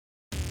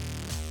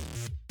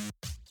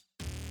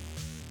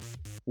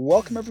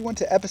Welcome everyone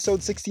to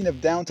episode 16 of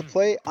Down to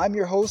Play. I'm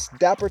your host,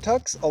 Dapper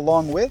Tux,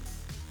 along with...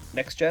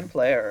 Next Gen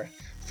Player.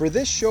 For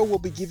this show, we'll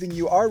be giving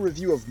you our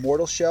review of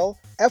Mortal Shell,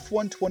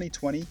 F1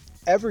 2020,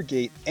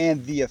 Evergate,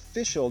 and the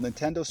official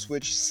Nintendo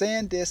Switch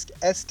SanDisk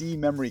SD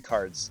memory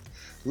cards.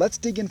 Let's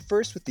dig in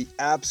first with the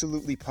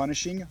absolutely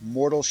punishing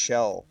Mortal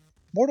Shell.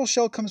 Mortal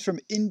Shell comes from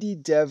indie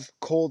dev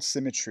Cold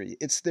Symmetry.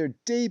 It's their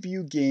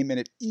debut game and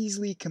it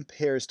easily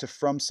compares to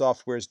From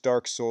Software's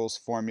Dark Souls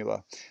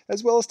formula,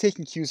 as well as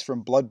taking cues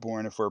from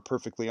Bloodborne if we're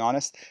perfectly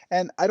honest,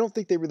 and I don't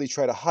think they really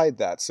try to hide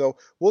that, so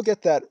we'll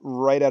get that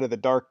right out of the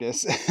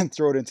darkness and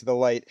throw it into the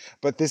light,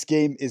 but this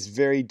game is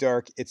very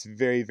dark, it's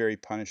very, very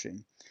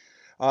punishing.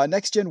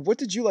 Next Gen, what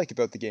did you like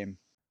about the game?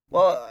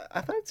 Well,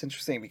 I thought it's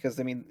interesting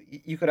because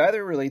you could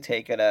either really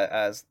take it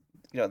as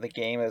the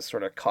game is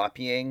sort of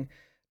copying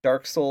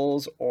Dark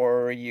Souls,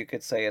 or you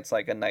could say it's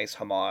like a nice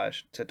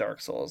homage to Dark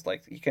Souls.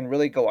 Like you can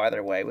really go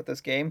either way with this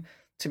game.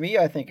 To me,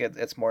 I think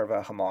it's more of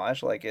a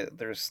homage.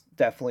 There's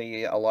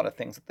definitely a lot of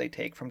things that they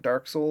take from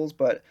Dark Souls,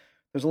 but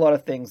there's a lot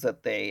of things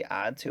that they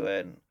add to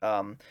it.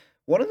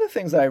 One of the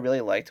things that I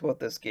really liked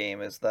about this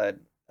game is that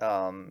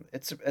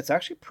it's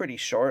actually pretty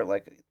short.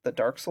 Like the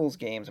Dark Souls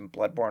games and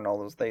Bloodborne, all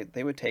those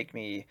they would take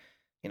me,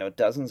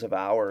 dozens of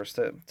hours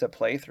to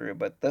play through.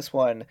 But this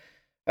one,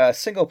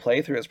 single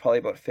playthrough is probably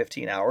about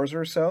 15 hours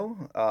or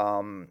so.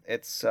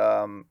 It's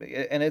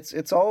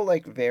all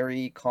like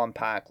very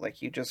compact.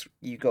 Like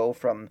you go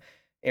from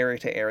area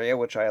to area,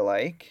 which I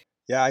like.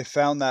 Yeah, I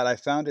found that. I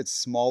found it's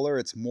smaller,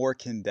 it's more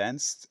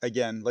condensed.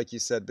 Again, like you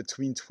said,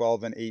 between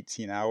 12 and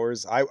 18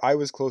 hours. I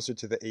was closer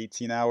to the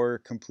 18-hour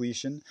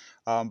completion,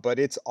 but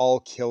it's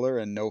all killer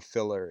and no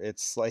filler.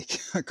 It's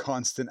like a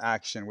constant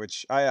action,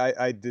 which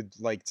I did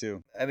like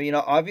too. I mean,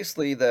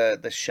 obviously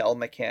the shell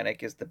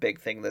mechanic is the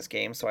big thing in this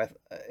game. So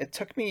it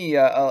took me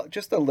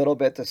just a little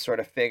bit to sort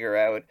of figure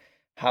out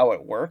how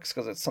it works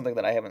because it's something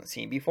that I haven't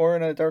seen before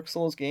in a Dark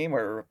Souls game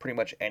or pretty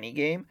much any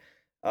game.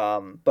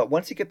 But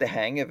once you get the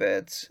hang of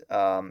it,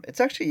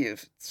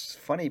 it's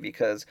funny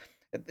because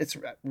it's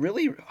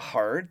really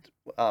hard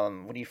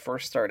when you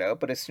first start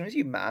out. But as soon as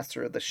you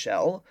master the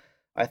shell,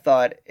 I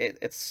thought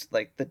it's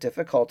like the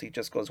difficulty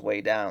just goes way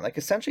down. Like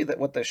essentially that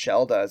what the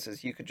shell does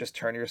is you could just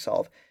turn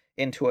yourself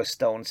into a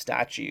stone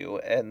statue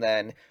and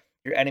then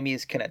your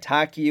enemies can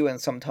attack you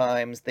and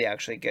sometimes they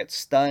actually get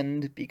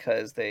stunned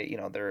because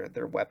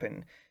their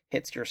weapon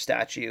hits your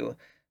statue.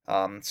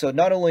 So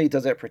not only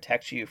does it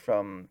protect you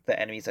from the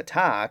enemy's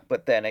attack,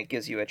 but then it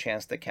gives you a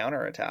chance to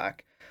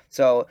counterattack.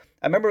 So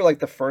I remember like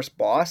the first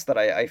boss that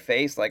I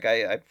faced, like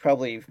I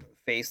probably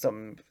faced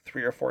him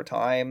 3 or 4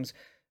 times.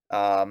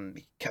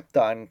 He kept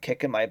on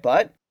kicking my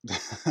butt.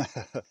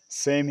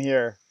 Same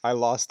here. I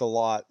lost a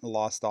lot,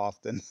 lost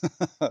often.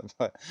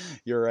 But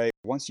you're right.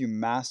 Once you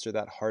master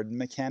that hardened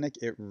mechanic,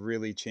 it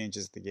really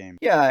changes the game.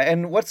 Yeah,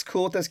 and what's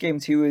cool with this game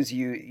too is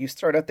you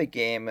start out the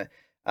game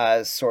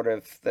as sort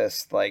of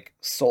this like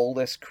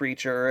soulless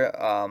creature.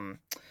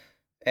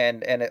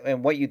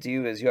 And what you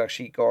do is you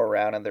actually go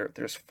around and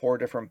there's 4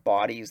 different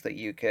bodies that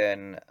you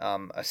can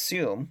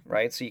assume,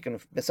 right? So you can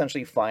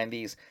essentially find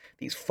these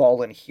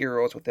fallen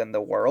heroes within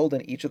the world,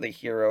 and each of the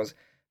heroes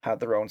have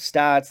their own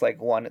stats. Like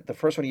the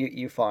first one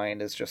you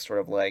find is just sort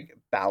of like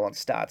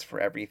balanced stats for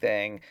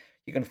everything.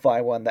 You can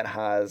find one that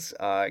has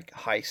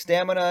high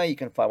stamina. You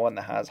can find one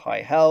that has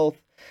high health.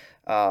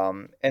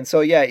 And so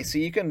yeah, so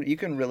you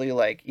can really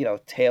like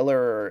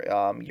tailor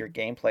your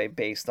gameplay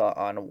based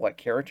on what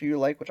character you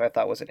like, which I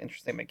thought was an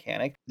interesting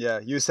mechanic. Yeah,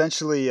 you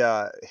essentially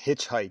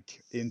hitchhike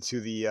into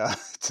the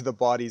to the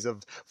bodies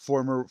of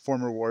former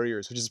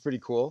warriors, which is pretty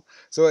cool.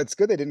 So it's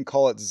good they didn't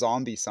call it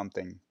zombie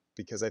something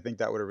because I think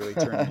that would have really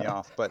turned me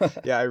off.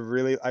 But yeah, I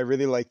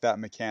really like that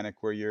mechanic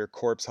where you're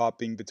corpse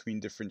hopping between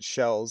different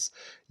shells,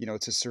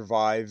 to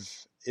survive.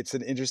 It's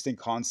an interesting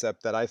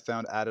concept that I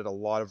found added a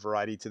lot of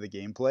variety to the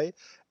gameplay,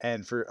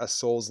 and for a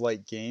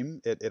Souls-like game,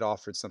 it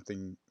offered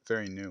something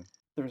very new.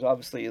 There's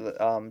obviously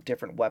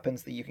different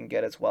weapons that you can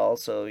get as well.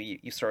 So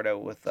you start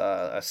out with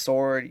a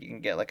sword, you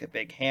can get like a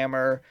big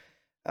hammer.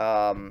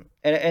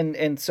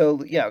 And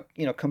so yeah,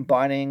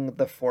 combining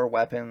the 4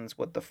 weapons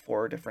with the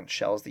 4 different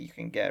shells that you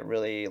can get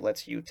really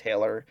lets you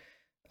tailor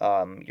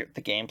the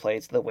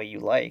gameplay to the way you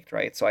liked,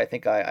 right? So I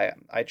think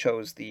I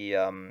chose the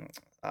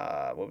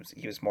what was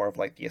he was more of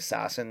like the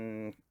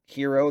assassin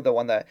hero, the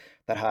one that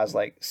has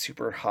like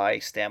super high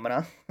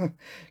stamina,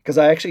 because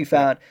I actually Yeah.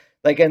 found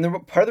like,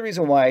 and part of the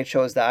reason why I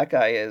chose that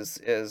guy is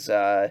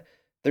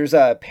there's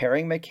a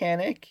pairing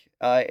mechanic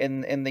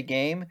in the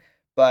game,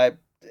 but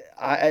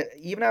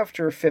even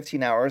after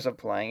 15 hours of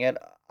playing it,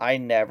 I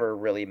never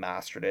really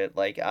mastered it.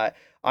 Like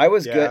I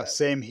was good. Yeah,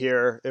 same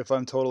here. If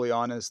I'm totally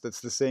honest,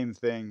 it's the same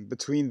thing.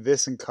 Between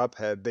this and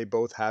Cuphead, they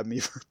both have me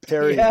for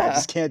parrying. I Yeah.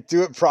 just can't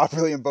do it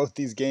properly in both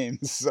these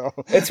games. So,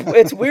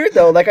 It's weird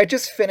though. Like I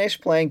just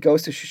finished playing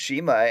Ghost of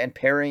Tsushima and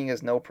parrying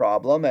is no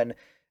problem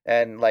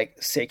and like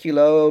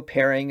Sekiro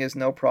parrying is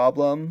no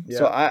problem.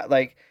 So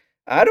yeah.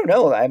 I don't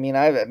know. I mean,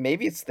 I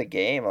maybe it's the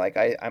game. Like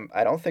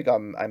I don't think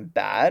I'm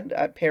bad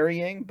at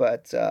parrying,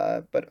 but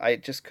I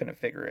just couldn't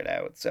figure it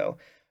out. So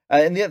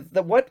And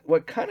the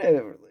what kind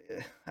of,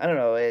 I don't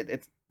know,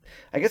 it's,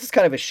 I guess it's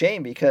kind of a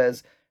shame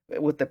because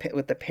with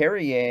the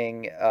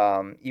parrying,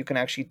 you can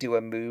actually do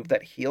a move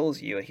that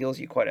heals you. It heals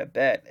you quite a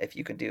bit if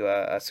you can do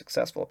a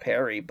successful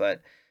parry.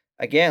 But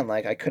again,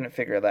 like I couldn't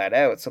figure that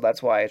out, so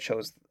that's why I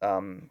chose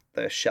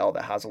the shell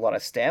that has a lot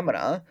of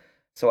stamina.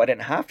 So I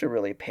didn't have to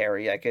really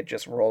parry. I could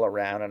just roll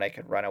around and I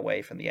could run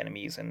away from the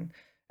enemies and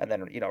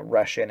then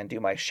rush in and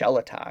do my shell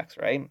attacks,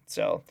 right?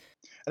 So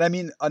And I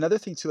mean, another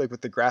thing too, like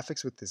with the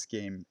graphics with this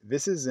game,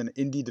 this is an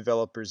indie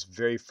developer's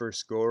very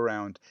first go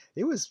around.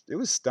 It was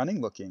stunning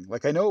looking.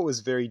 Like I know it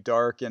was very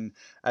dark, and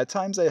at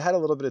times I had a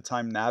little bit of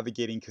time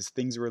navigating because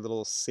things were a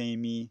little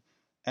samey.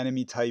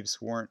 Enemy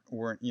types weren't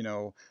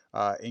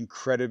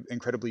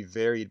incredibly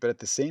varied, but at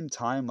the same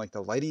time, like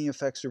the lighting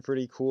effects were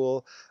pretty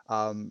cool.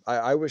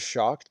 I was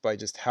shocked by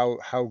just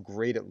how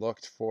great it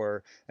looked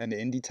for an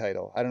indie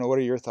title. I don't know. What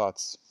are your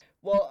thoughts?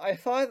 well, I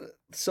thought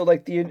so.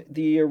 Like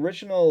the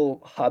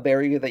original hub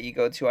area that you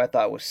go to, I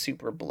thought was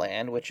super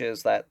bland, which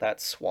is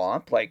that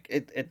swamp. Like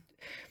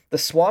the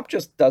swamp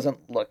just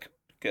doesn't look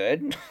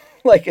good.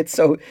 Like it's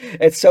so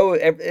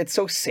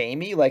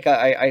samey. Like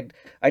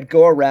I'd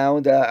go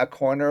around a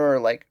corner or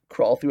like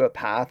crawl through a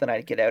path and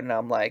I'd get out and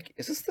I'm like,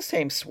 is this the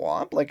same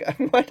swamp? Like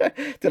what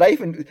did I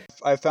even?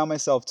 I found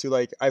myself too,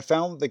 like I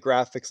found the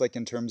graphics, like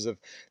in terms of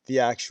the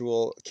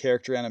actual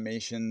character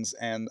animations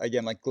and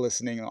again like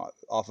glistening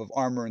off of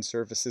armor and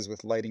surfaces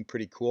with lighting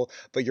pretty cool.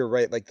 But you're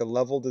right, like the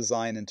level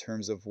design in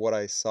terms of what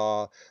I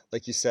saw,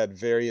 like you said,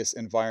 various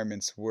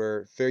environments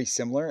were very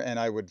similar, and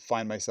I would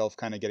find myself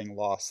kind of getting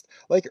lost.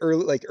 Like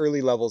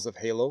early levels of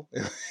Halo.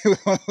 It was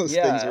one of those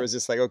things where Yeah. it's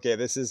just like, okay,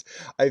 this is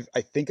I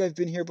think I've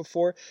been here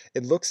before.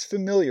 It looks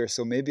familiar,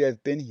 so maybe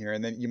I've been here,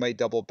 and then you might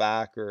double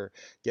back or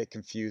get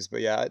confused.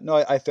 But yeah, no,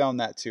 I found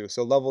that too.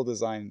 So level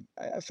design,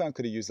 I found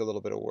could have used a little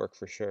bit of work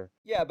for sure.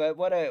 Yeah, but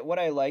what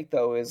I like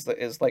though is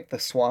like the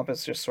swamp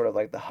is just sort of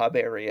like the hub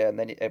area, and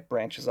then it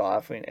branches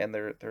off, and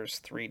there's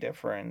three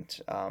different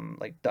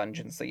like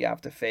dungeons that you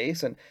have to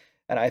face, and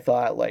I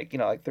thought like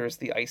like there's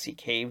the icy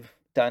cave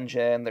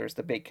dungeon, there's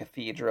the big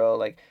cathedral,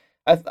 like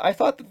I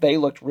thought that they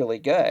looked really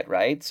good,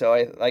 right? So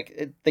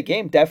the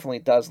game definitely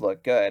does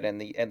look good, and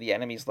the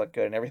enemies look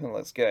good, and everything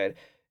looks good.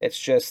 It's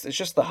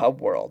just the hub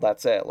world.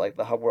 That's it. Like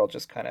the hub world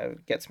just kind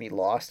of gets me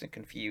lost and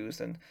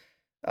confused and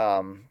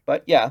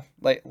but yeah,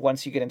 like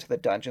once you get into the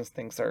dungeons,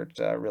 things are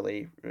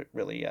really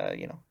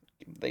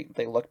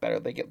they look better.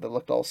 They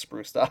look all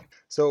spruced up.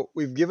 So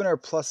we've given our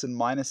plus and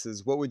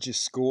minuses. What would you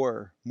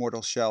score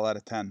Mortal Shell out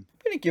of 10? I'm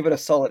gonna give it a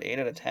solid 8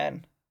 out of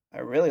 10. I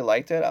really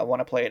liked it. I want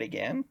to play it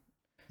again.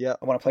 Yeah.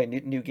 I want to play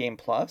New Game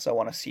Plus. I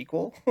want a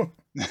sequel.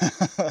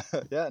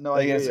 Yeah, no, I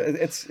Like hear you.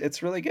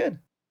 it's really good.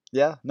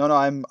 Yeah, no,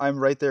 I'm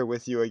right there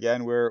with you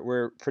again.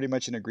 We're pretty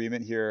much in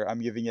agreement here. I'm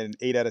giving it an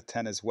 8 out of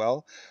 10 as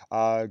well.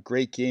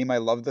 Great game. I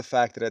love the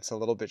fact that it's a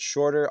little bit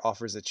shorter,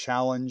 offers a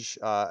challenge.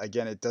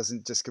 Again, it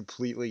doesn't just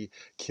completely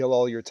kill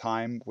all your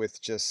time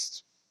with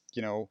just,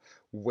 you know,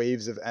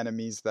 waves of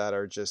enemies that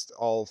are just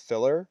all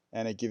filler,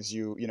 and it gives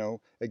you,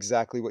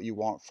 exactly what you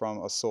want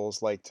from a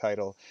Souls-like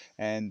title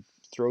and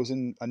throws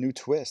in a new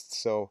twist.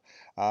 So,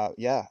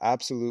 yeah,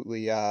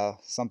 absolutely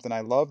something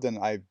I loved, and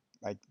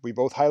we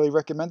both highly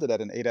recommend it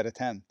at an 8 out of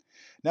 10.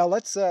 Now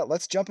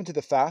let's jump into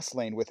the fast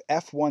lane with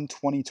F1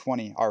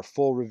 2020, our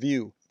full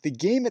review. The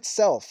game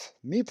itself,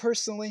 me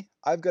personally,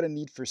 I've got a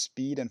Need for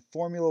Speed, and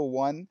Formula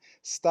One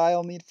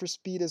style Need for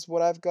Speed is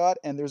what I've got,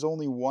 and there's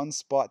only one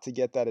spot to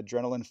get that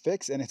adrenaline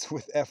fix, and it's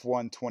with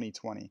F1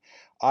 2020.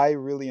 I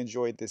really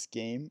enjoyed this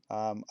game.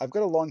 I've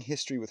got a long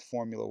history with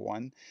Formula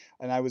One,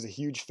 and I was a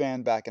huge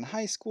fan back in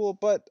high school,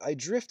 but I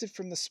drifted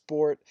from the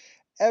sport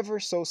ever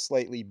so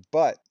slightly.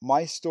 But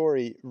my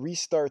story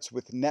restarts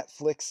with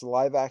Netflix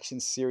live action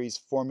series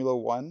Formula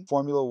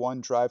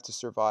One Drive to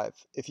Survive.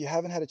 If you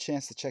haven't had a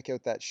chance to check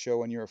out that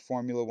show and you're a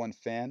Formula One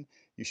fan,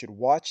 you should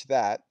watch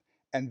that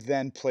and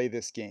then play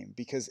this game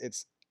because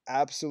it's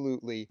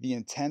absolutely the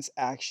intense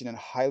action and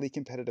highly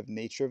competitive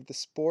nature of the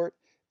sport.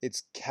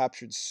 It's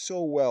captured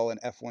so well in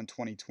F1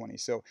 2020.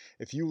 So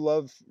if you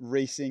love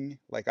racing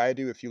like I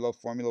do, if you love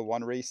Formula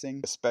One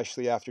racing,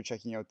 especially after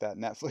checking out that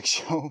Netflix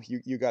show,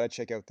 you got to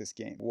check out this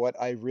game. What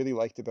I really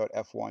liked about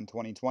F1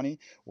 2020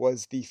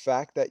 was the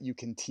fact that you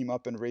can team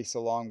up and race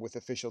along with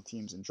official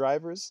teams and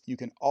drivers. You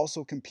can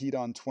also compete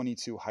on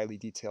 22 highly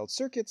detailed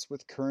circuits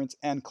with current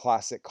and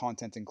classic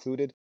content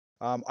included.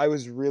 I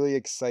was really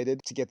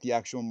excited to get the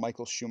actual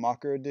Michael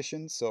Schumacher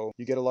edition. So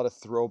you get a lot of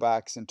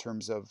throwbacks in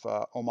terms of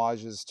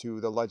homages to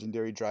the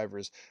legendary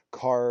driver's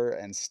car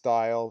and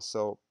style.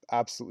 So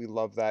absolutely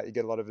love that. You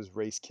get a lot of his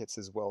race kits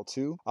as well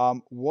too.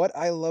 What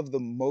I love the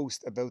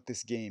most about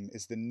this game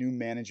is the new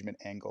management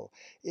angle.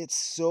 It's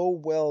so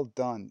well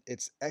done.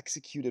 It's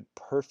executed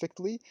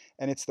perfectly,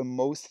 and it's the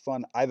most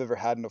fun I've ever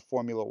had in a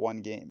Formula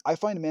One game. I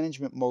find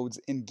management modes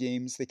in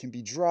games they can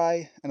be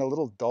dry and a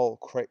little dull,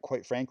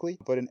 quite frankly.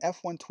 But in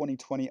F1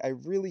 2020, I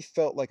really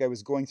felt like I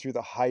was going through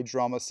the high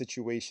drama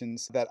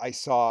situations that I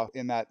saw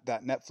in that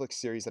Netflix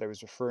series that I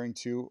was referring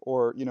to,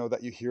 or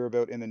that you hear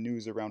about in the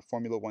news around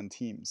Formula One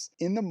teams.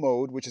 In the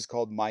mode, which is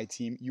called My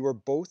Team, you are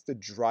both the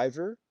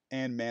driver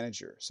and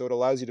manager. So it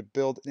allows you to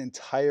build an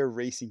entire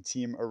racing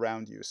team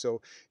around you.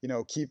 So,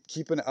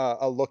 keep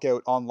a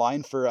lookout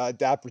online for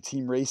Dapper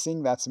Team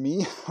Racing. That's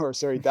me. Or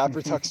sorry,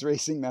 Dapper Tux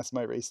Racing. That's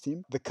my race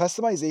team. The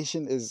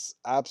customization is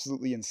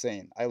absolutely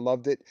insane. I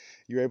loved it.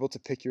 You're able to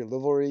pick your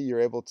livery. You're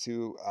able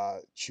to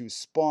choose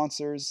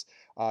sponsors,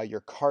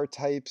 your car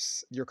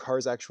types, your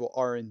car's actual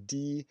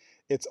R&D.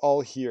 It's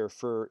all here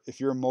for, if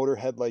you're a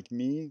motorhead like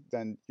me,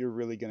 then you're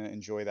really going to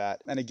enjoy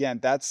that. And again,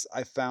 that's,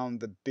 I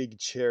found, the big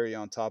cherry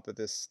on top of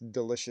this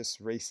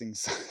delicious racing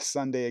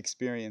Sunday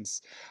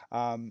experience.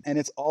 And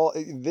it's all,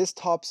 this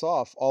tops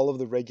off all of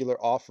the regular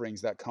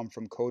offerings that come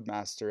from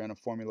Codemaster and a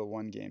Formula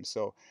One game.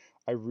 So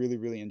I really,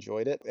 really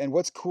enjoyed it. And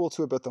what's cool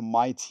too about the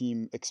My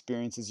Team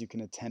experience is you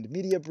can attend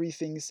media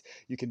briefings,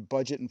 you can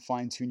budget and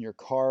fine tune your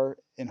car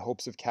in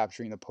hopes of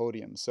capturing the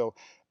podium. So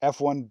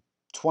F1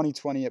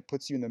 2020, it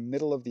puts you in the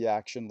middle of the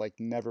action like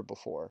never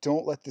before.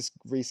 Don't let this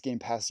race game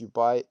pass you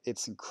by.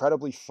 It's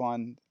incredibly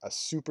fun, a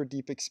super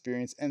deep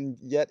experience, and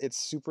yet it's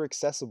super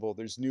accessible.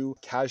 There's new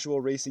casual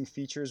racing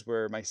features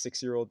where my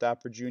 6-year-old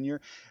Dapper Jr.,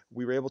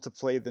 we were able to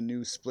play the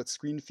new split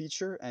screen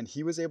feature, and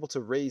he was able to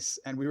race,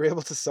 and we were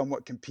able to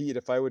somewhat compete.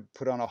 If I would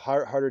put on a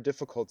harder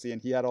difficulty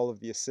and he had all of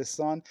the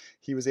assists on,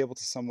 he was able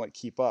to somewhat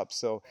keep up.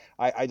 So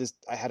I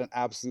had an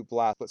absolute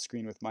blast split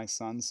screen with my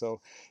son. So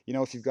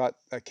if you've got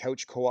a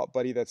couch co-op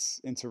buddy that's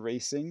into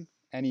racing,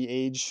 any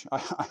age,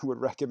 I would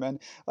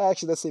recommend.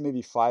 Actually, let's say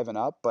maybe 5 and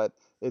up, but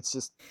it's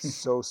just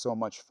so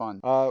much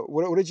fun.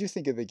 What did you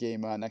think of the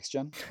game, Next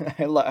Gen?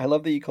 I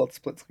love that you called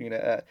split screen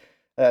a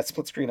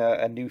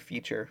new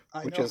feature,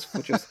 I which know. is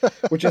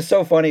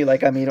so funny.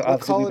 Like, I mean, We'll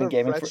obviously call we've it been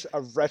gaming for.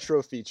 a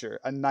retro feature,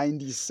 a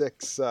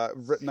 1996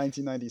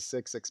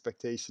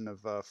 expectation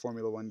of a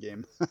Formula One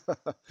game.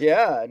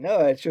 Yeah, no,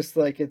 it's just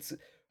like it's.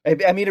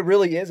 I mean, it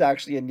really is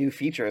actually a new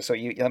feature. So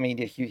I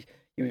mean,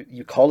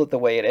 you call it the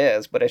way it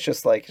is, but it's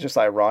just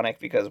ironic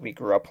because we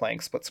grew up playing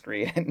split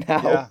screen, and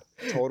Yeah,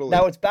 totally.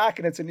 now it's back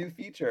and it's a new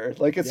feature.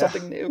 Like it's Yeah.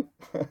 something new.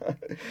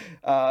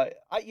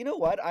 You know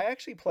what? I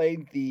actually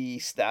played the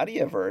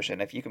Stadia version,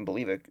 if you can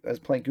believe it. I was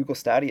playing Google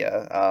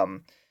Stadia,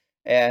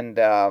 and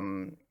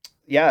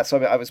yeah,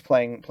 so I was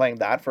playing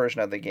that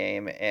version of the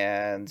game,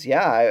 and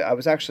yeah, I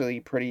was actually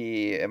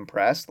pretty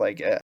impressed.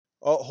 Like,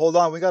 Oh, hold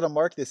on. We got to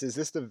mark this. Is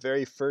this the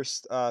very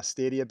first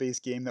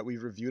Stadia-based game that we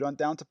reviewed on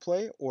Down to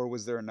Play, or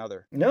was there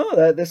another? no,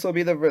 that this will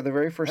be the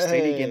very first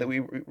Stadia game that Hey,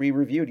 we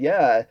reviewed.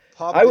 Yeah,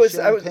 pop the I was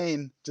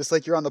champagne, just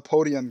like you're on the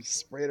podium.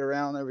 Spray it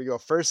around. There we go.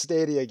 First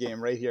Stadia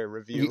game right here. y-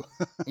 Review.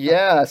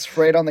 yeah,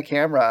 sprayed on the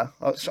camera.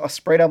 I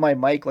sprayed on my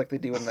mic like they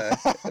do in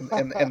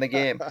the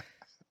game.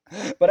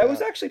 But I was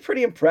Yeah. actually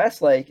pretty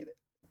impressed. Like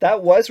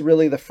that was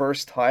really the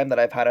first time that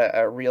I've had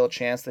a real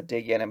chance to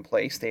dig in and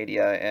play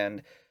Stadia,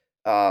 and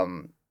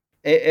um,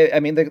 I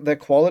mean the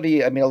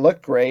quality. I mean, it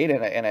looked great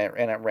and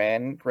it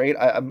ran great.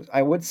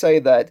 I would say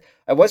that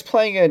I was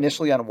playing it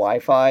initially on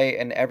Wi-Fi,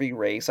 and every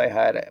race I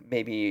had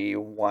maybe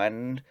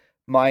one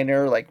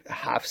minor like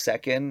half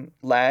second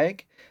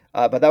lag,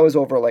 but that was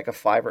over like a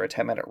 5 or a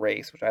 10 minute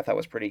race, which I thought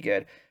was pretty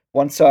good.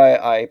 Once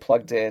I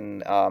plugged in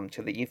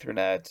to the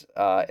Ethernet,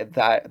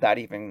 that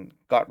even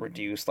got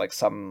reduced. Like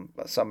some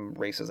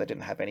races I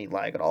didn't have any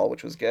lag at all,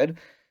 which was good.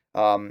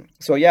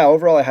 So yeah,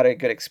 overall I had a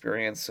good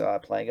experience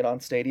playing it on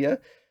Stadia.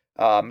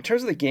 In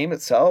terms of the game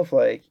itself,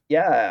 like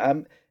yeah,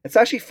 it's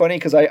actually funny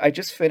because I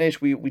just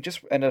finished. We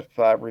just ended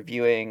up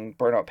reviewing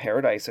Burnout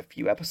Paradise a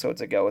few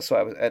episodes ago, so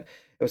it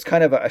was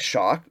kind of a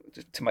shock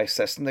to my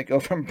system to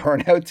go from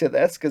Burnout to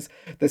this because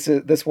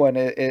this one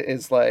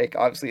is like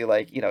obviously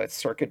like it's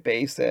circuit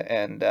based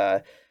and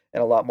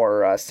a lot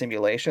more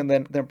simulation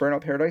than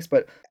Burnout Paradise,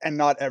 but And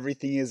not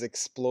everything is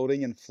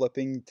exploding and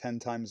flipping 10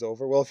 times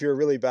over. Well, if you're a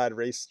really bad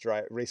race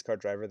car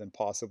driver, then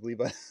possibly,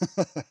 but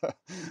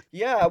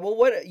yeah, well,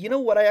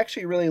 what I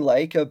actually really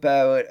like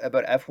about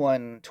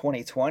F1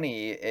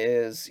 2020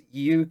 is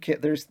you can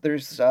there's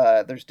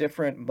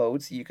different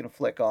modes that you can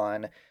flick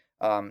on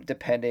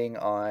depending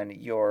on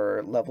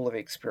your level of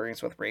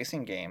experience with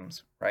racing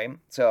games, right?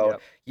 So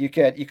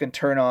Yep. you can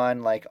turn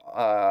on like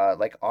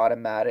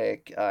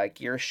automatic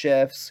gear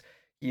shifts.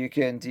 You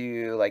can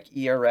do like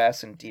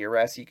ERS and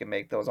DRS. You can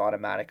make those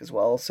automatic as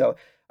well. So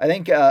I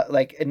think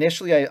like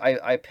initially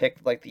I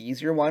picked like the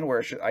easier one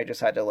where I just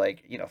had to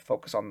like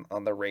focus on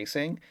the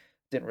racing.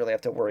 Didn't really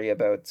have to worry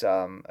about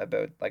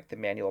like the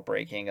manual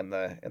braking and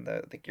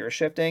the gear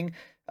shifting.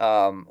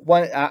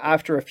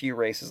 After a few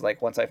races,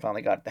 like once I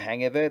finally got the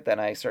hang of it, then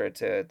I started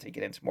to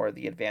get into more of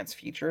the advanced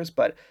features.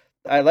 But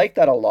I like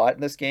that a lot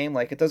in this game.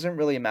 Like it doesn't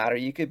really matter.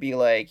 You could be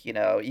like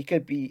you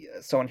could be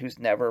someone who's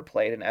never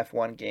played an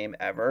F1 game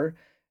ever,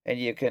 and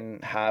you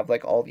can have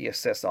like all the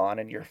assists on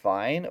and you're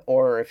fine.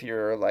 Or if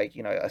you're like,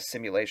 a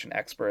simulation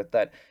expert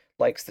that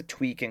likes to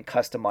tweak and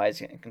customize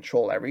and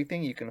control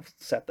everything, you can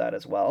set that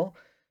as well.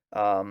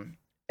 And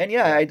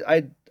yeah,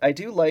 Yep. I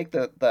do like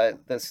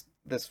this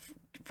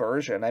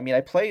version. I mean,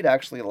 I played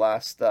actually the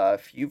last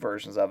few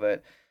versions of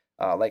it,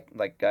 like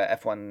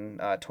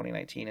F1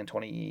 2019 and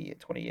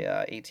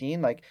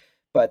 2018. Like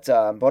But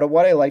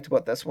what I liked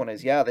about this one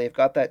is, yeah, they've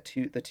got the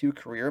two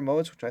career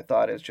modes, which I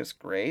thought is just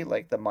great.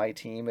 Like the My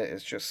Team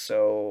is just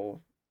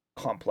so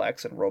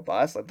complex and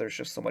robust. Like there's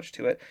just so much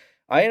to it.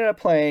 I ended up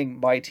playing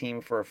My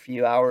Team for a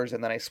few hours,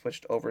 and then I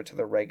switched over to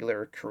the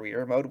regular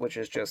career mode, which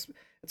is just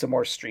it's a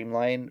more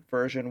streamlined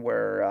version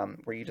where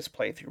you just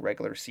play through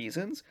regular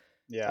seasons.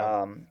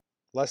 Yeah, Um,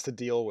 less to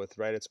deal with,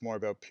 right? It's more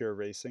about pure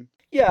racing.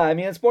 Yeah, I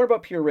mean, it's more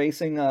about pure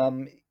racing.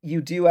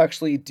 You do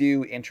actually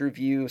do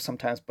interview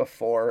sometimes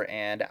before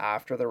and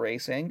after the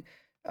racing,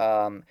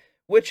 um,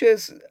 which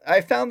is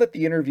I found that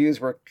the interviews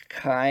were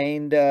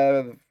kind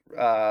of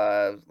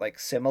like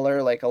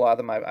similar. Like a lot of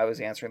them, I was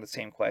answering the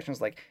same questions,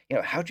 like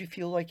how'd you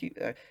feel like you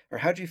or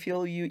how'd you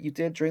feel you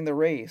did during the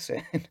race,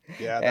 and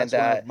Yeah, and that's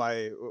one of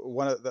my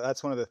one of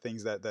that's one of the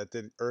things that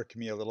did irk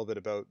me a little bit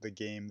about the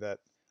game. That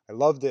I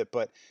loved it,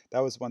 but that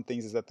was one thing,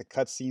 is that the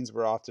cutscenes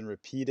were often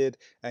repeated,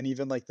 and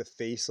even like the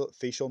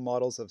facial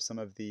models of some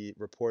of the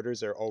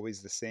reporters are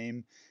always the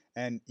same,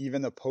 and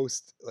even the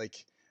post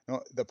like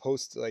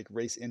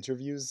race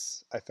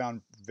interviews I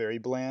found very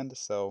bland.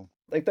 So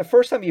like the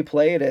first time you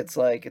play it, it's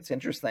like it's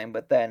interesting,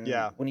 but then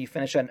yeah, when you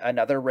finish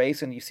another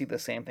race and you see the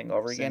same thing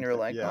over again, same you're thing.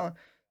 like, Yeah, oh,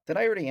 did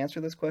I already answer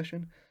this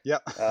question? yeah.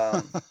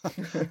 Um,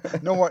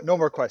 No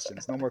more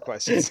questions. No more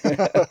questions.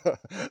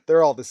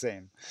 They're all the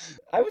same.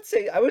 I would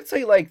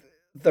say like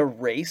the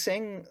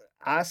racing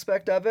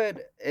aspect of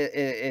it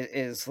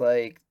is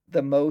like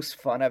the most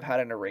fun I've had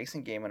in a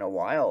racing game in a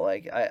while.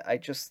 Like I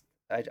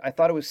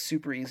thought it was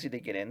super easy to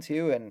get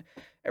into, and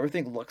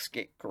everything looks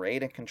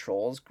great and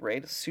controls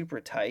great. It's super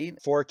tight.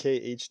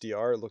 4K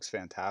HDR, it looks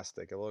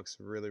fantastic. It looks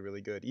really,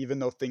 really good. Even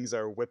though things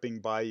are whipping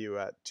by you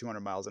at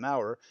 200 miles an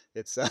hour,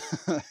 it's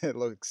it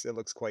looks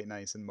quite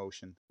nice in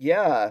motion.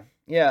 Yeah,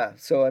 yeah.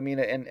 So I mean,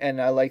 and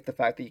I like the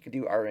fact that you can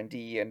do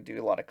R&D and do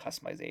a lot of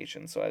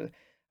customization. So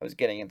I was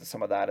getting into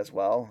some of that as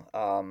well.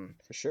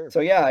 For sure.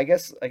 So yeah, I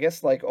guess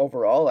like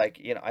overall,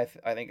 like I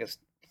think it's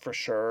for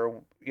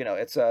sure,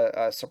 it's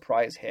a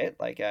surprise hit.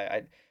 Like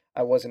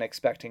I wasn't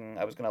expecting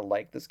I was gonna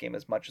like this game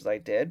as much as I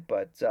did,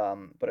 but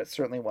it's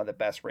certainly one of the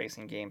best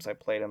racing games I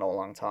played in a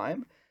long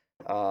time.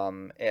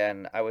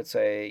 And I would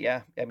say,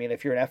 yeah, I mean,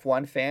 if you're an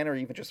F1 fan or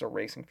even just a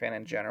racing fan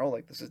in general,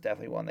 like this is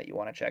definitely one that you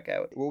want to check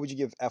out. What would you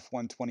give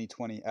F1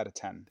 2020 out of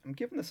 10? I'm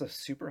giving this a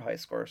super high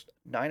score,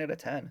 9 out of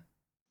 10.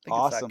 I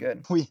think it's that Awesome.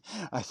 good.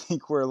 I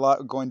think we're a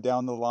lot going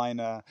down the line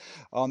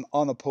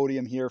on the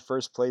podium here,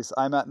 first place.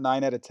 I'm at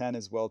 9 out of 10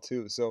 as well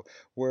too. So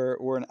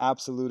we're in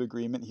absolute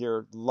agreement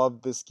here.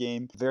 Love this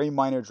game. Very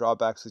minor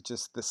drawbacks with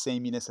just the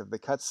sameness of the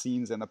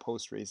cutscenes, and the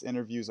post race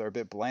interviews are a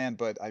bit bland.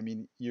 But I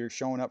mean, you're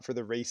showing up for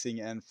the racing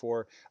and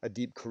for a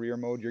deep career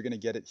mode. You're gonna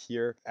get it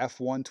here.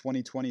 F1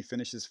 2020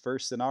 finishes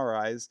first in our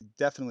eyes.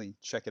 Definitely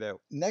check it out.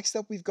 Next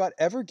up, we've got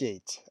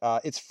Evergate.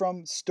 It's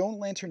from Stone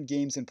Lantern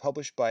Games and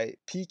published by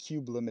P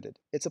Cube Limited.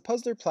 It's a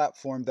puzzler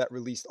platform that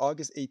released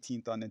August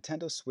 18th on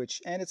Nintendo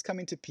Switch, and it's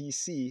coming to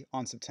PC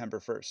on September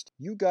 1st.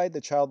 You guide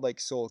the childlike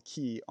soul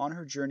Key on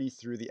her journey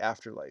through the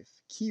afterlife.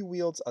 Key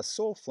wields a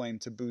soul flame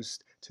to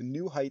boost to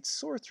new heights,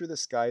 soar through the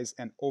skies,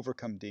 and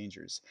overcome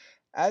dangers.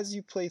 As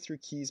you play through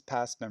Key's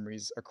past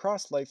memories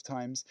across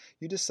lifetimes,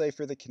 you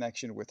decipher the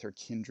connection with her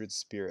kindred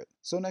spirit.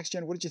 So, next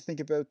gen, what did you think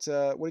about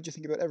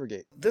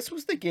Evergate? This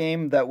was the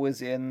game that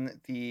was in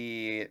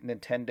the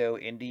Nintendo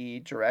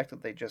Indie Direct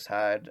that they just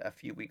had a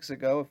few weeks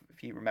ago,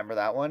 if you remember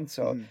that one.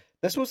 So Mhm.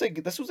 this was a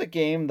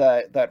game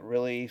that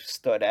really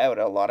stood out.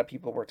 A lot of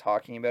people were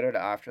talking about it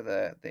after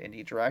the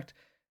Indie Direct.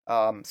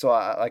 So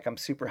I'm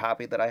super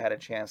happy that I had a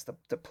chance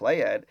to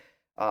play it.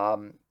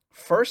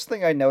 First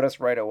thing I noticed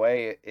right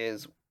away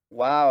is,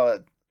 wow,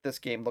 this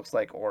game looks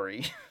like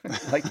Ori.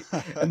 Like,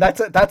 and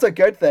that's a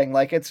good thing.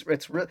 Like it's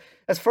real.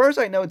 As far as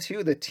I know,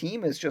 too, the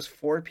team is just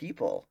four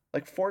people.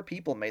 Like four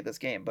people made this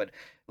game, but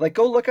like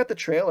go look at the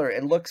trailer.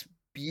 It looks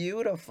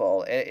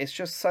beautiful. It's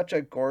just such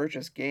a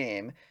gorgeous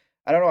game.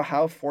 I don't know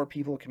how four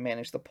people can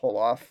manage to pull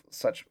off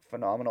such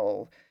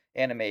phenomenal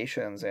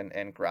animations and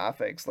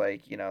graphics.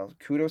 Like,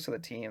 kudos to the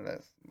team.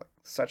 There's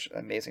such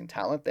amazing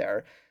talent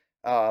there.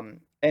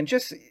 And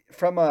just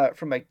from a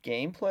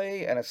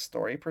gameplay and a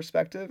story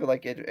perspective,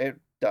 like it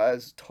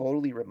does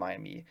totally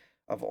remind me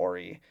of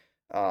Ori.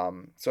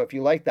 So if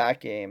you like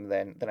that game,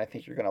 then I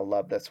think you're gonna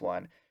love this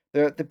one.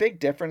 The big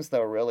difference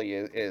though really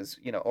is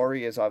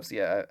Ori is obviously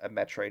a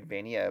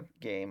Metroidvania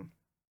game.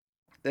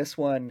 This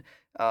one,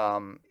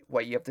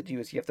 what you have to do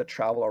is you have to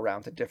travel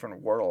around to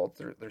different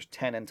worlds. There's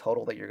 10 in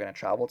total that you're gonna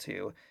travel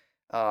to.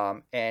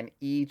 And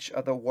each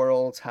of the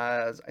worlds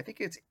has, I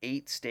think it's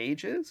 8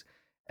 stages.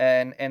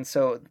 And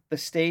so the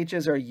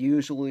stages are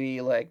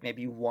usually like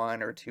maybe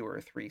one or two or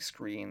three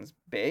screens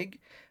big.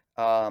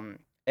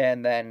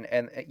 And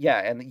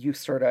you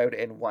start out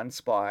in one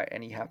spot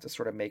and you have to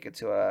sort of make it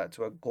to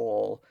a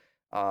goal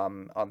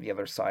on the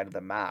other side of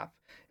the map.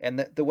 And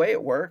the way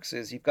it works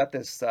is you've got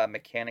this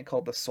mechanic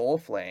called the Soul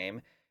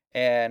Flame,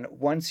 and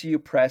once you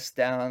press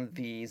down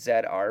the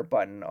ZR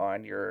button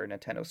on your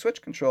Nintendo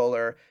Switch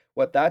controller,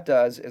 what that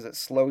does is it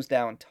slows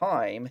down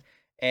time,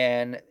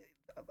 and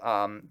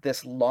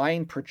this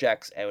line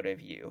projects out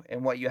of you.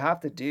 And what you have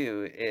to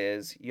do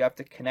is you have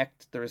to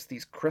connect, there's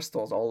these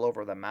crystals all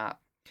over the map.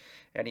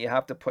 And you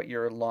have to put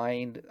your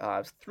line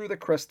through the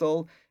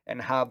crystal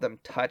and have them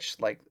touch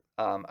like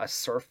a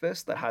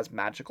surface that has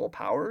magical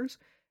powers.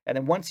 And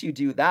then once you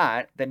do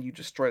that, then you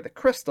destroy the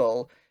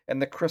crystal,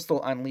 and the crystal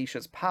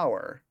unleashes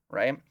power,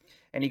 right?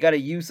 And you got to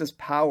use this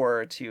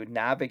power to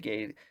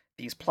navigate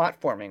these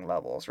platforming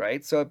levels,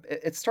 right? So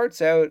it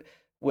starts out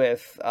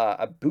with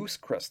a boost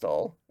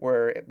crystal,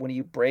 where when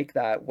you break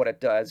that, what it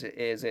does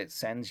is it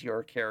sends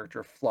your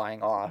character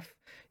flying off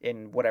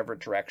in whatever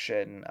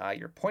direction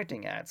you're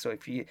pointing at. So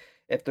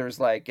if there's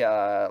like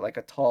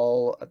a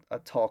tall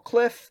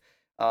cliff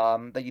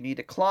that you need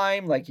to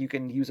climb, like you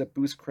can use a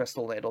boost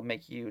crystal, it'll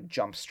make you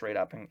jump straight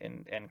up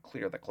and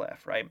clear the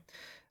cliff, right?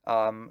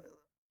 Um,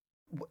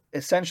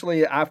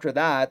 Essentially after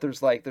that,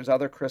 there's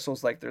other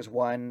crystals, like there's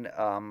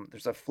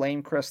a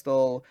flame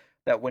crystal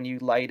that when you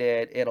light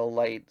it, it'll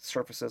light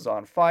surfaces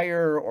on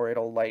fire, or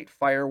it'll light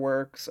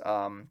fireworks.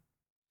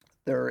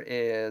 There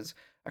is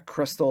a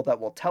crystal that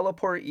will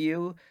teleport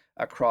you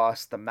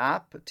across the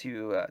map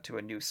to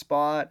a new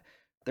spot.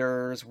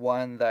 There's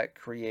one that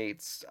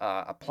creates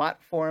a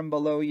platform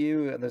below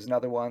you, and there's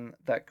another one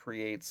that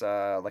creates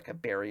like a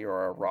barrier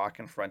or a rock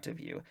in front of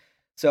you.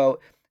 So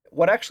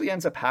what actually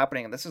ends up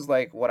happening, and this is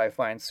like what I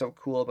find so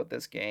cool about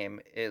this game,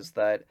 is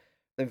that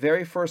the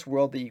very first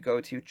world that you go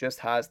to just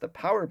has the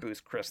power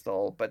boost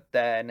crystal, but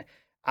then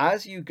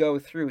as you go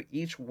through,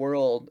 each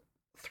world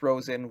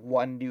throws in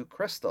one new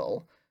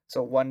crystal,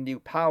 so one new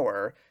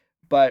power,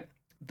 but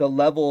the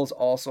levels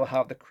also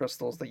have the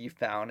crystals that you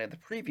found in the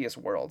previous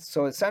worlds.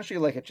 So essentially,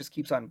 like, it just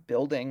keeps on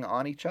building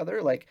on each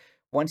other. Like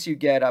once you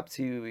get up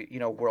to,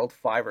 world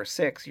 5 or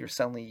 6,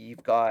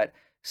 you've got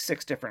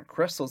 6 different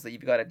crystals that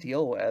you've got to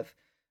deal with.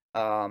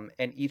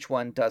 And each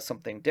one does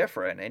something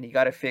different, and you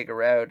got to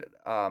figure out,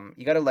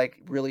 you got to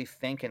like really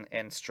think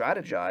and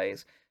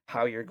strategize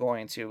how you're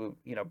going to,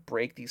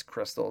 break these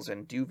crystals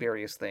and do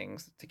various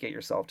things to get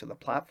yourself to the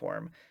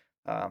platform,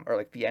 or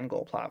like the end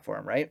goal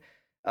platform, right?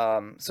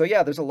 So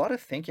yeah, there's a lot of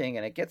thinking,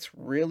 and it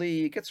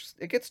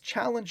gets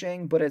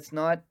challenging, but it's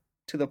not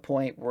to the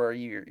point where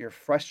you're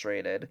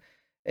frustrated.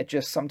 It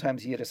just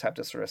sometimes you just have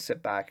to sort of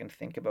sit back and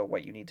think about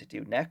what you need to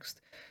do next.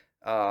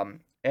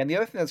 And the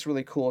other thing that's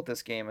really cool with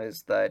this game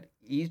is that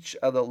each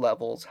of the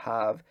levels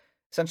have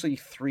essentially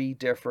 3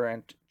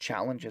 different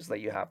challenges that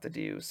you have to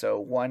do. So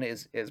one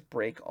is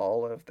break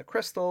all of the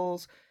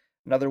crystals.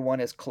 Another one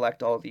is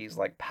collect all these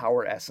like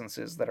power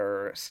essences that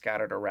are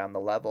scattered around the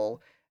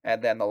level.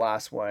 And then the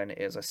last one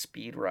is a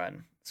speed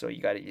run. So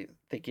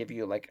they give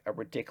you like a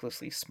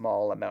ridiculously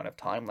small amount of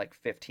time, like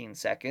 15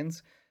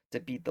 seconds to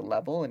beat the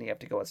level, and you have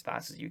to go as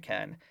fast as you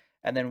can.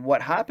 And then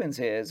what happens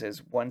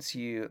is once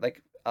you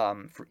like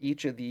for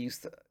each of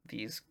these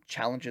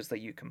challenges that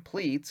you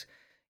complete,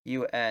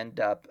 you end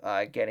up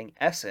getting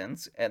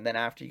essence, and then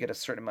after you get a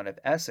certain amount of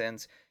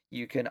essence,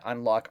 you can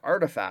unlock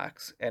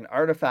artifacts, and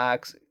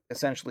artifacts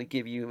essentially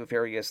give you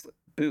various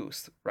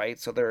boosts, right?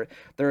 So they're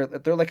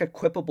like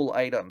equipable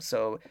items.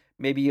 So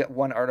maybe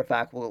one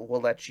artifact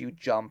will let you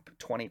jump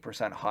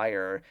 20%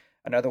 higher.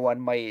 Another one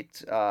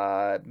might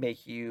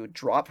make you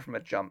drop from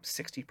a jump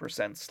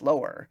 60%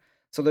 slower.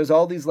 So there's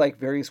all these like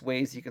various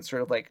ways you can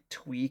sort of like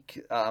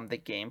tweak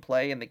the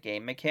gameplay and the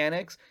game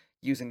mechanics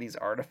using these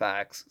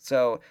artifacts.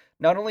 So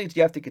not only do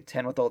you have to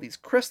contend with all these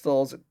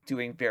crystals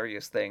doing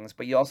various things,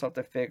 but you also have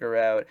to figure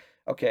out,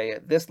 okay,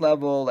 at this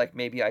level, like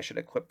maybe I should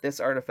equip this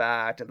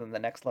artifact, and then the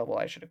next level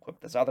I should equip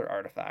this other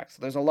artifact.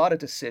 So there's a lot of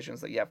decisions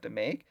that you have to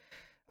make.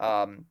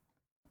 Um,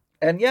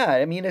 and yeah,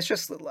 I mean,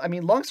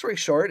 long story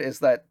short is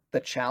that the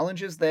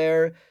challenge is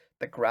there,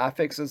 the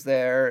graphics is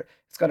there.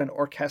 It's got an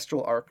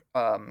orchestral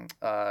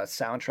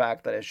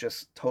soundtrack that is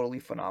just totally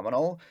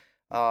phenomenal.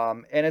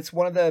 And it's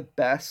one of the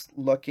best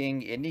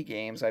looking indie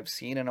games I've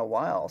seen in a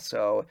while.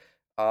 So,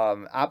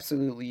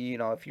 absolutely,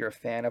 if you're a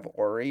fan of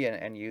Ori,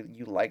 and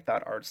you like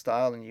that art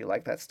style and you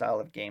like that style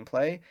of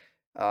gameplay,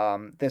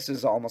 this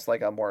is almost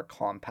like a more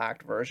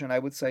compact version, I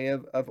would say,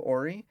 of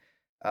Ori.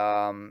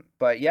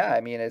 But yeah,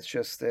 I mean, it's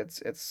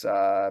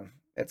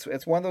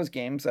one of those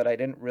games that I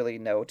didn't really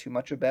know too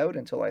much about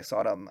until I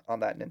saw it on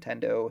that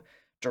Nintendo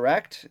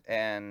Direct,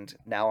 and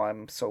now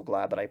I'm so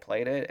glad that I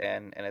played it,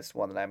 and it's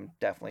one that I'm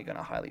definitely going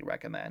to highly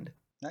recommend.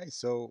 Nice.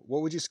 So,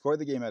 what would you score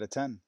the game out of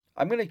 10?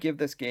 I'm going to give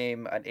this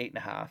game an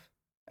 8.5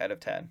 out of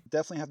 10.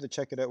 Definitely have to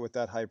check it out with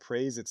that high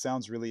praise. It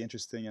sounds really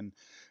interesting, and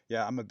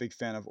yeah, I'm a big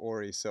fan of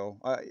Ori, so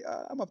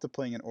I'm up to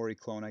playing an Ori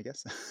clone, I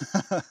guess.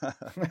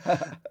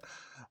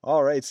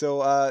 All right,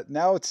 so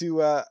now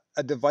to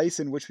a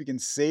device in which we can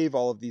save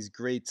all of these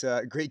great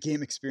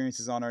game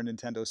experiences on our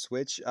Nintendo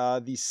Switch.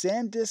 The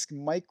SanDisk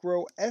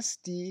Micro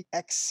SD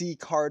XC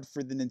card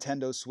for the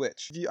Nintendo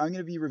Switch. I'm going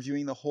to be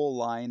reviewing the whole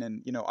line,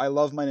 and I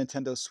love my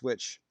Nintendo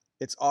Switch.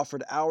 It's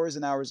offered hours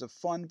and hours of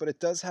fun, but it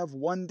does have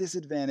one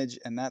disadvantage,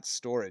 and that's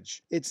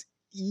storage. It's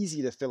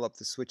easy to fill up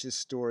the Switch's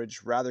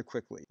storage rather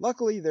quickly.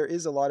 Luckily, there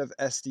is a lot of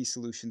SD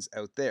solutions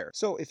out there.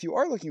 So if you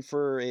are looking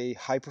for a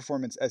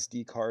high-performance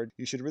SD card,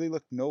 you should really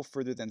look no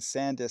further than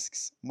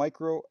SanDisk's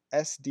Micro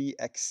SD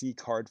XC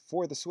card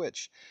for the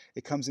Switch.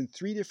 It comes in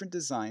 3 different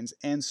designs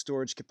and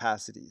storage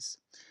capacities.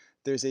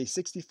 There's a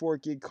 64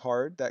 gig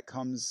card that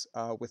comes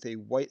with a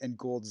white and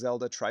gold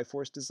Zelda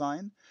Triforce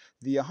design.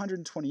 The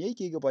 128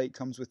 gigabyte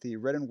comes with the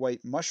red and white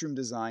mushroom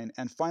design.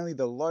 And finally,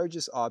 the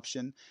largest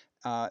option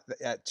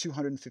at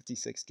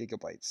 256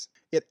 gigabytes.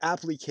 It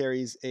aptly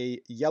carries a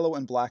yellow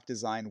and black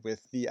design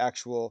with the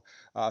actual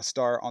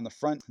star on the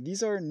front.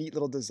 These are neat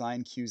little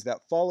design cues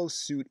that follow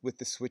suit with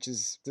the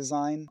Switch's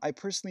design. I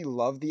personally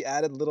love the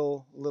added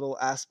little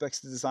aspects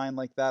to design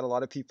like that. A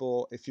lot of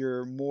people, if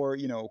you're more,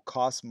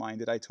 cost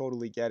minded, I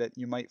totally get it.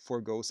 You might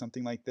forego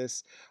something like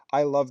this.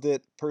 I loved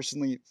it.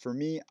 Personally, for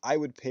me, I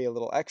would pay a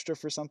little extra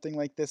for something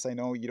like this. I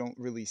know you don't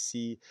really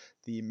see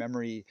the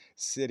memory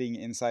sitting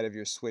inside of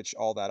your Switch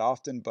all that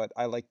often, but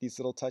I like these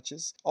little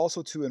touches.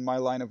 Also too, in my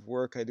line of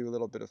work, I do a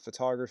little bit of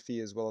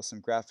photography as well as some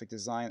graphic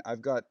design.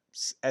 I've got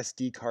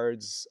SD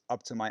cards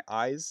up to my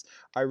eyes.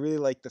 I really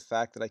like the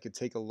fact that I could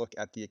take a look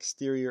at the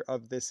exterior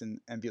of this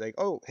and be like,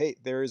 oh, hey,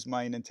 there's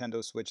my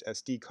Nintendo Switch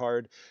SD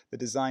card. The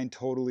design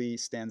totally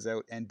stands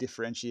out and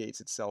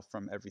differentiates itself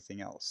from everything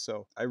else.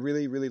 So I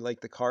really, really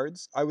like the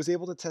cards. I was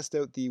able to test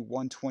out the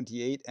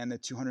 128 and the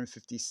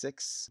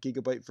 256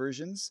 gigabyte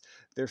versions.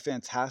 They're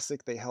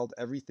fantastic. They held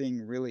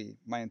everything, really,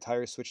 my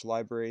entire Switch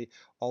library,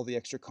 all the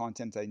extra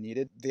content I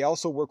needed. They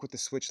also work with the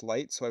Switch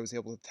Lite, so I was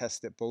able to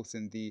test it both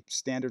in the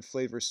standard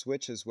flavor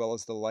Switch as well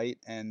as the Lite,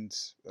 and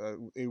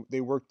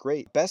they worked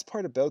great. Best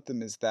part about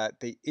them is that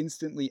they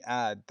instantly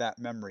add that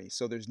memory,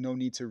 so there's no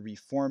need to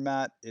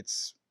reformat.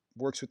 It's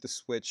works with the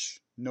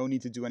Switch, no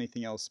need to do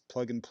anything else,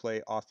 plug and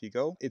play, off you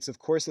go. It's of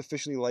course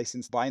officially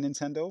licensed by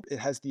Nintendo. It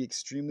has the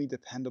extremely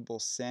dependable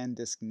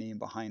SanDisk name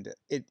behind it.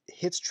 It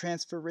hits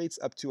transfer rates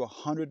up to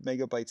 100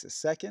 megabytes a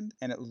second,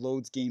 and it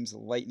loads games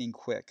lightning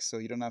quick, so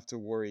you don't have to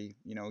worry,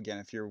 again,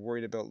 if you're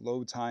worried about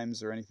load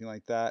times or anything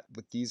like that.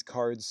 With these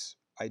cards,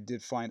 I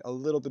did find a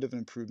little bit of an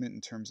improvement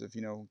in terms of,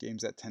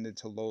 games that tended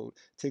to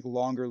take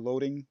longer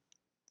loading.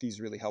 These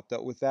really helped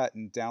out with that,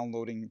 and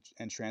downloading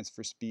and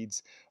transfer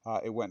speeds,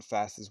 it went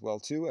fast as well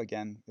too.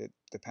 Again, it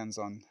depends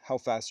on how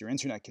fast your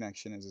internet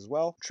connection is as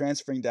well.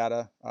 Transferring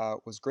data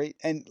was great,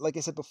 and like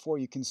I said before,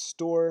 you can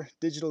store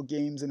digital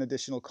games and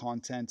additional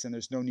content, and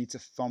there's no need to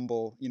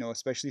fumble,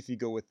 especially if you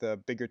go with the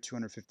bigger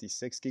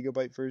 256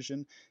 gigabyte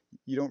version.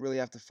 You don't really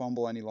have to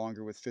fumble any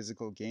longer with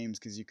physical games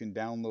because you can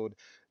download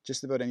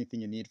just about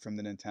anything you need from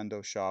the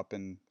Nintendo shop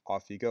and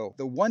off you go.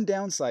 The one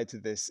downside to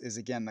this is,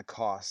 again, the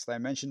cost. I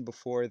mentioned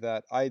before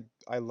that I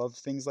love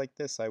things like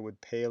this. I would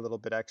pay a little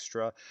bit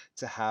extra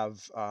to have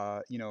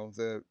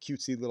the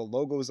cutesy little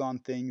logos on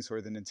things,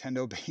 or the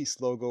Nintendo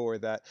based logo, or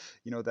that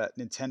that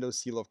Nintendo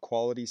seal of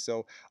quality.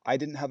 So I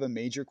didn't have a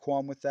major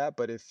qualm with that,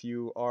 but if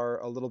you are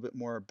a little bit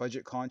more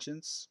budget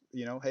conscious,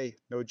 hey,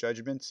 no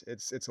judgment.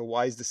 It's a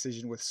wise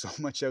decision with so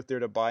much out there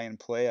to buy and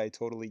play. I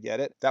totally get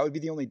it. That would be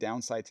the only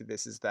downside to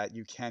this, is that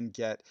you can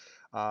get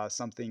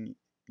something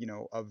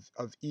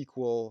of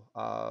equal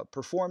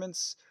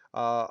performance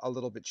a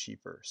little bit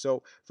cheaper.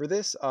 So for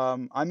this,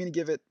 I'm going to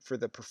give it, for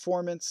the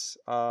performance,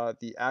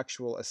 the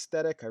actual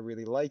aesthetic. I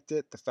really liked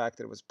it. The fact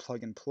that it was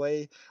plug and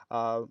play.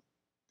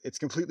 It's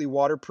completely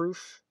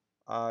waterproof.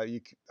 I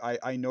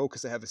know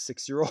because I have a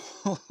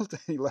 6-year-old and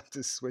he left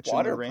his Switch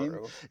in the rain.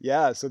 Waterproof?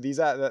 Yeah, so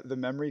the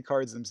memory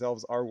cards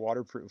themselves are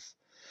waterproof.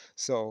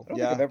 So I don't think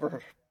yeah, I've ever.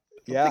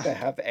 I don't yeah, think I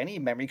have any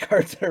memory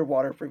cards that are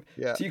waterproof.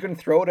 yeah. So you can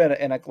throw it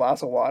in a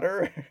glass of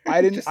water.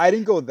 I didn't Just I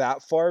didn't go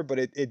that far, but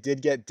it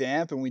did get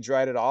damp, and we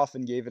dried it off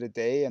and gave it a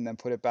day and then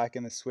put it back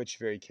in the Switch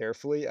very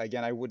carefully.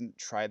 Again, I wouldn't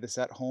try this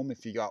at home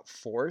if you got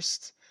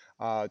forced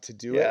to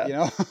do it,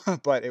 yeah.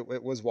 but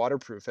it was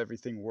waterproof.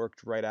 Everything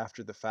worked right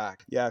after the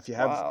fact. Yeah, if you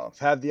Wow.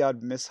 have the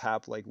odd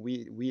mishap, like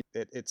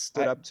it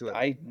stood I up to it.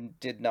 I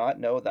did not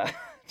know that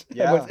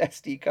Yeah, with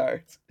SD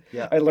cards.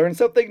 yeah. I learned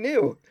something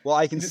new. Well,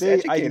 I You can just say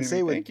educated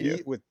me. with Thank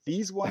you.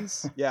 these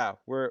ones, yeah,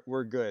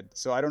 we're good.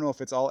 So I don't know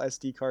if it's all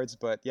SD cards,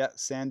 but yeah,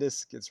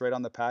 SanDisk, it's right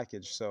on the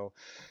package. So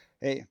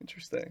hey,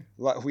 Interesting.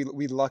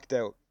 we lucked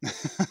out.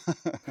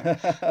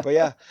 But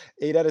yeah,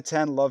 8 out of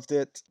 10, loved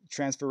it.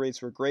 Transfer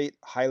rates were great.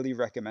 Highly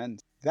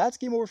recommend. That's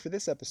game over for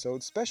this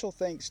episode. Special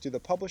thanks to the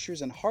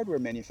publishers and hardware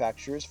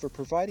manufacturers for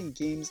providing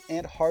games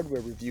and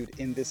hardware reviewed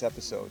in this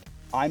episode.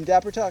 I'm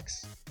Dapper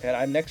Tux. And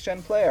I'm Next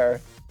Gen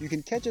Player. You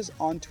can catch us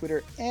on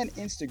Twitter and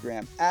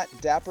Instagram at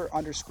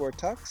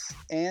Dapper_Tux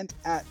and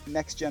at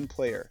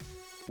NextGenPlayer.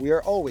 We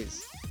are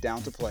always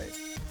down to play.